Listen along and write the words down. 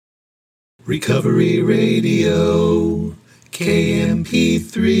Recovery Radio,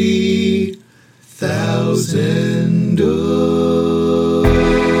 KMP3, Thousand Oaks.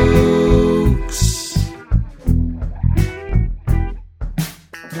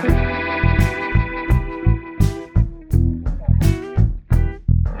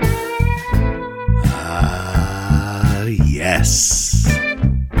 Yes.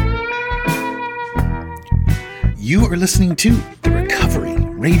 You are listening to the Recovery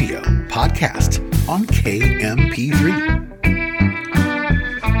Radio podcast on KMP3.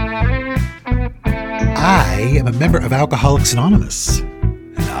 I am a member of Alcoholics Anonymous,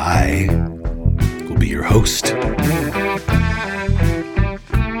 and I will be your host. You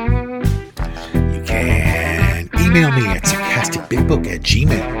can email me at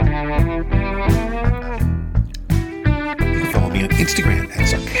sarcasticbigbook@gmail.com. You can follow me on Instagram at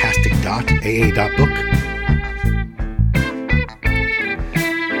sarcastic.aa.book.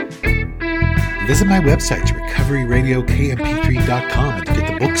 Visit my website, recoveryradiokmp3.com, and to get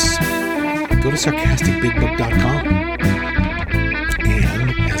the books, go to sarcasticbigbook.com.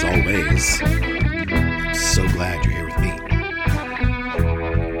 And, as always, I'm so glad you're here with me.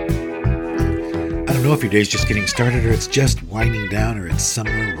 I don't know if your day's just getting started, or it's just winding down, or it's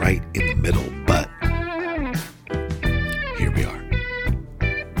somewhere right in the middle, but here we are.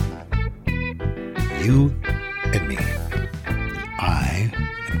 You and me. I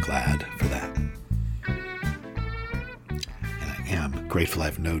am glad for that. Grateful I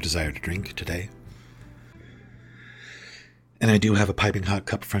have no desire to drink today. And I do have a piping hot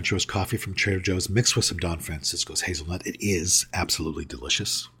cup of French roast coffee from Trader Joe's mixed with some Don Francisco's hazelnut. It is absolutely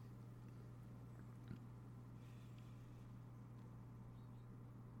delicious.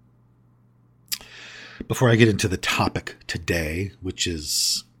 Before I get into the topic today, which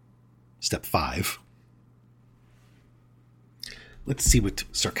is step 5, let's see what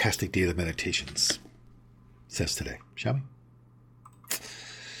Sarcastic Daily Meditations says today, shall we?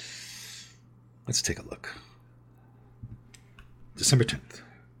 Let's take a look. December 10th.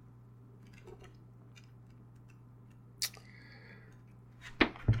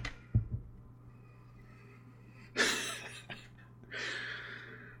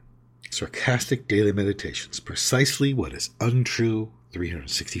 Sarcastic Daily Meditations. Precisely what is untrue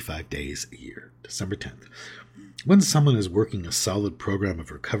 365 days a year. December 10th. When someone is working a solid program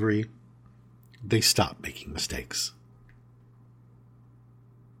of recovery, they stop making mistakes.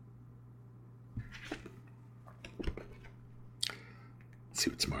 See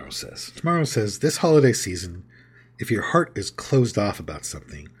what tomorrow says. Tomorrow says, this holiday season, if your heart is closed off about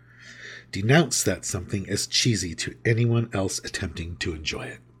something, denounce that something as cheesy to anyone else attempting to enjoy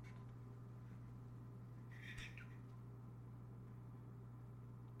it.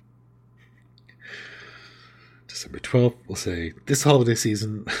 December 12th will say, this holiday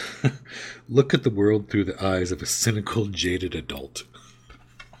season, look at the world through the eyes of a cynical, jaded adult.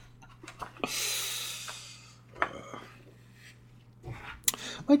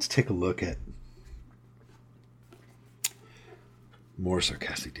 Let's take a look at more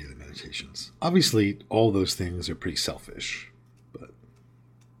Sarcastic Daily Meditations. Obviously, all those things are pretty selfish, but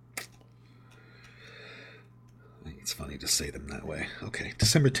I think it's funny to say them that way. Okay,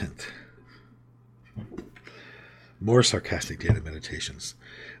 December 10th. More Sarcastic Daily Meditations.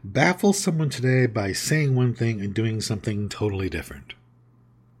 Baffle someone today by saying one thing and doing something totally different.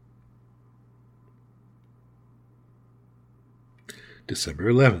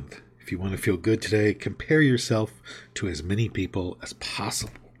 December 11th. If you want to feel good today, compare yourself to as many people as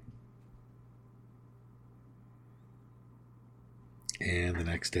possible. And the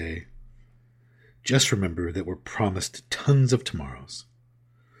next day, just remember that we're promised tons of tomorrows.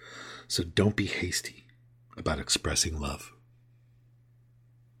 So don't be hasty about expressing love.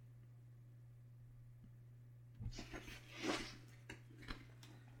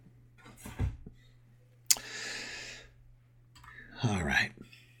 All right.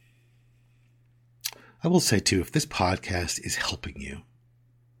 I will say, too, if this podcast is helping you,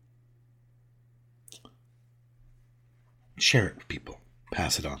 share it with people.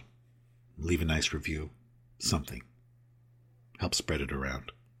 Pass it on. Leave a nice review. Something. Help spread it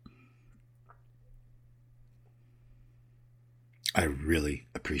around. I really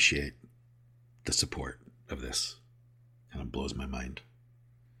appreciate the support of this. Kind of blows my mind.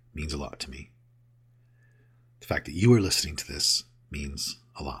 It means a lot to me. The fact that you are listening to this means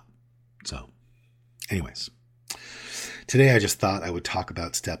a lot. So, anyways, today I just thought I would talk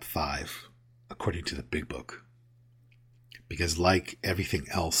about step 5, according to the Big Book. Because like everything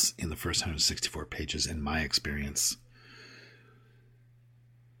else in the first 164 pages, in my experience,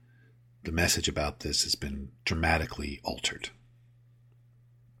 the message about this has been dramatically altered.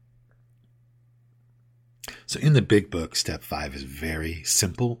 So in the big book, step 5 is very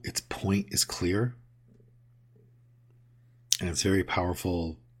simple. Its point is clear. And it's very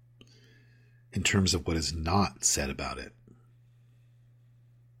powerful in terms of what is not said about it.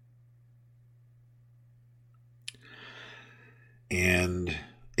 And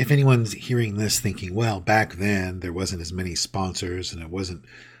if anyone's hearing this thinking, well, back then there wasn't as many sponsors and it wasn't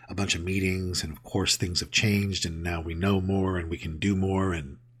a bunch of meetings, and of course things have changed and now we know more and we can do more,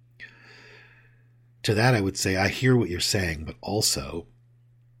 and to that I would say I hear what you're saying, but also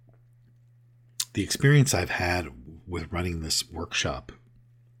the experience I've had with running this workshop,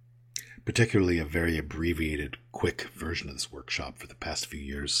 particularly a very abbreviated, quick version of this workshop for the past few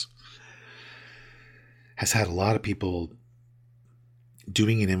years, has had a lot of people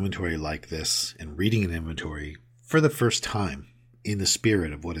doing an inventory like this and reading an inventory for the first time in the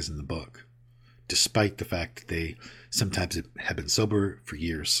spirit of what is in the book, despite the fact that they sometimes have been sober for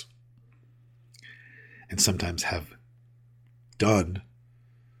years and sometimes have done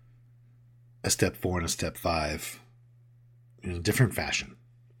a step 4 and a step 5 in a different fashion,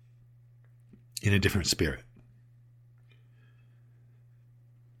 in a different spirit.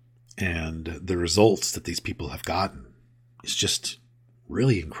 And the results that these people have gotten is just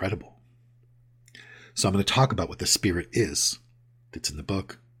really incredible. So I'm going to talk about what the spirit is that's in the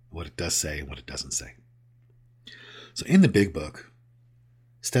book, what it does say, and what it doesn't say. So in the big book,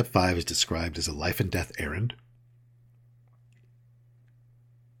 step 5 is described as a life and death errand.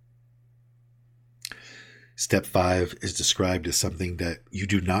 Step 5 is described as something that you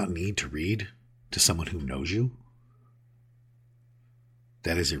do not need to read to someone who knows you.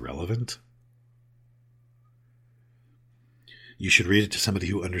 That is irrelevant. You should read it to somebody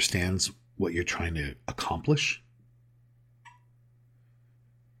who understands what you're trying to accomplish.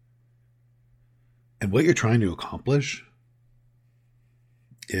 And what you're trying to accomplish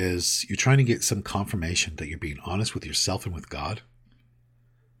is you're trying to get some confirmation that you're being honest with yourself and with God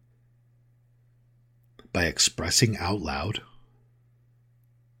by expressing out loud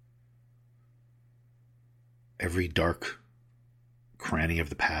every dark cranny of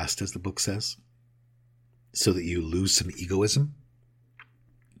the past, as the book says, so that you lose some egoism,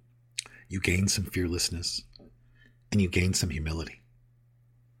 you gain some fearlessness, and you gain some humility.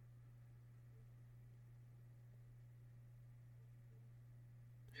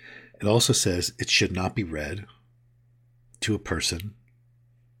 It also says it should not be read to a person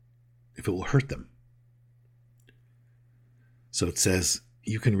if it will hurt them. So it says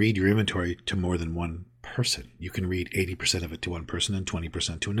you can read your inventory to more than one person. You can read 80% of it to one person and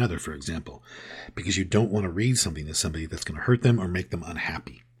 20% to another, for example, because you don't want to read something to somebody that's going to hurt them or make them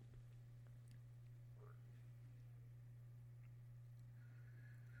unhappy.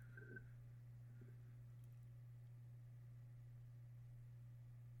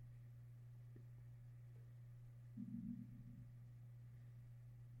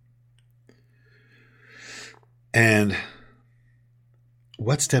 And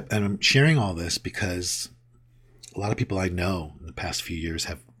and I'm sharing all this because a lot of people I know in the past few years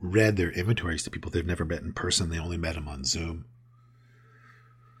have read their inventories to people they've never met in person. They only met them on Zoom.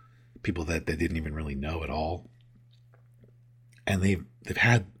 People that they didn't even really know at all. And they've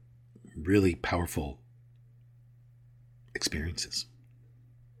had really powerful experiences.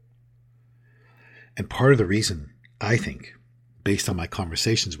 And part of the reason, I think, based on my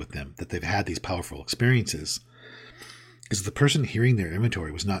conversations with them, that they've had these powerful experiences is the person hearing their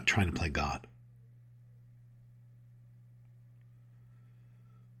inventory was not trying to play God.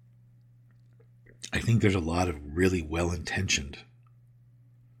 I think there's a lot of really well-intentioned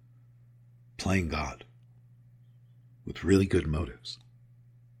playing God with really good motives.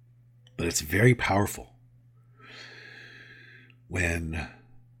 But it's very powerful when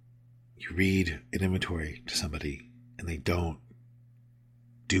you read an inventory to somebody and they don't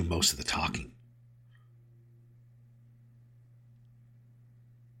do most of the talking.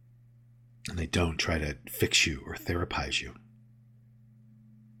 And they don't try to fix you or therapize you.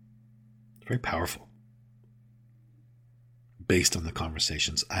 It's very powerful. Based on the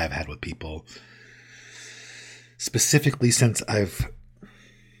conversations I have had with people, specifically since I've,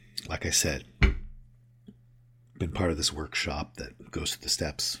 like I said, been part of this workshop that goes through the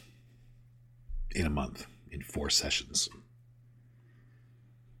steps in a month, in 4 sessions.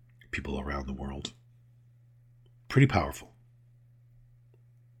 People around the world. Pretty powerful.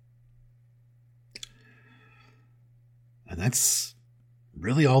 And that's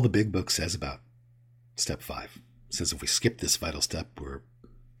really all the big book says about step 5. It says if we skip this vital step,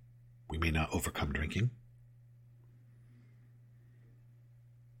 we may not overcome drinking.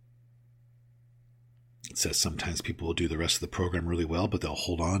 It says sometimes people will do the rest of the program really well, but they'll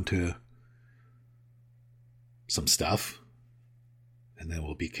hold on to some stuff, and then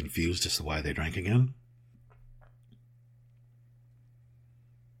we'll be confused as to why they drank again.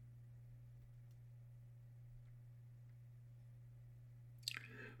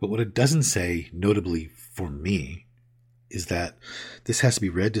 But what it doesn't say, notably for me, is that this has to be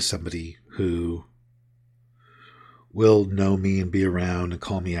read to somebody who will know me and be around and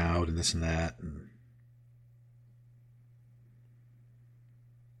call me out and this and that.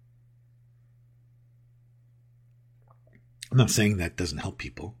 I'm not saying that doesn't help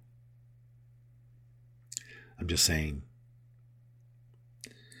people. I'm just saying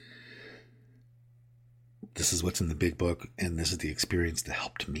this is what's in the big book, and this is the experience that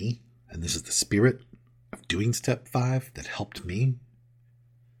helped me, and this is the spirit of doing step 5 that helped me.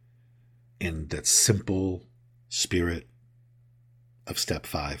 And that simple spirit of step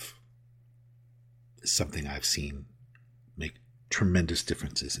 5 is something I've seen make tremendous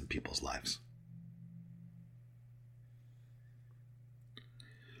differences in people's lives.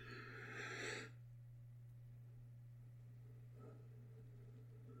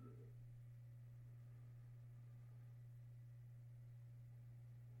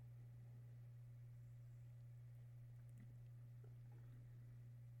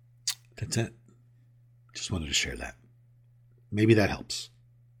 That's it. Just wanted to share that. Maybe that helps.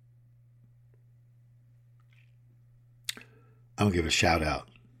 I'm going to give a shout out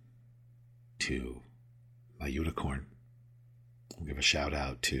to my unicorn. I'll give a shout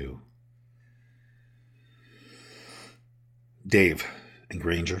out to Dave and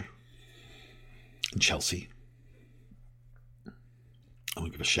Granger and Chelsea. I'm going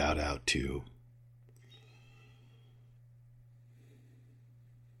to give a shout out to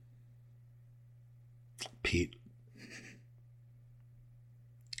Pete.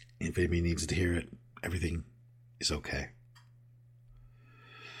 If anybody needs to hear it, everything is okay.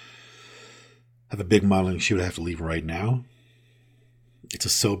 I have a big modeling shoot I have to leave right now. It's a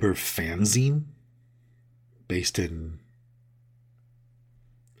sober fanzine based in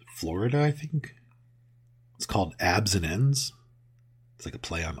Florida, I think. It's called Abs and Ends. It's like a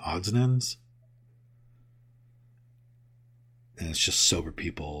play on odds and ends. And it's just sober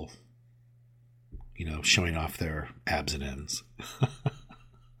people, showing off their abs and ends.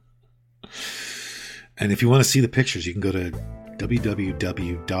 And if you want to see the pictures, you can go to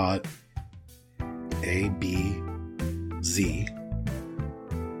www.abzandendz.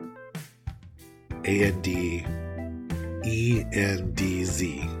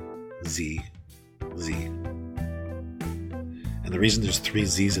 And the reason there's 3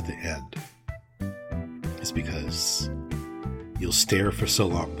 Z's at the end is because you'll stare for so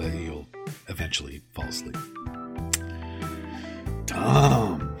long that you'll eventually fall asleep.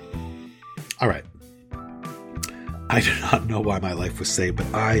 Dumb. All right. I do not know why my life was saved, but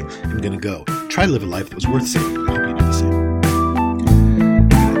I am going to go try to live a life that was worth saving.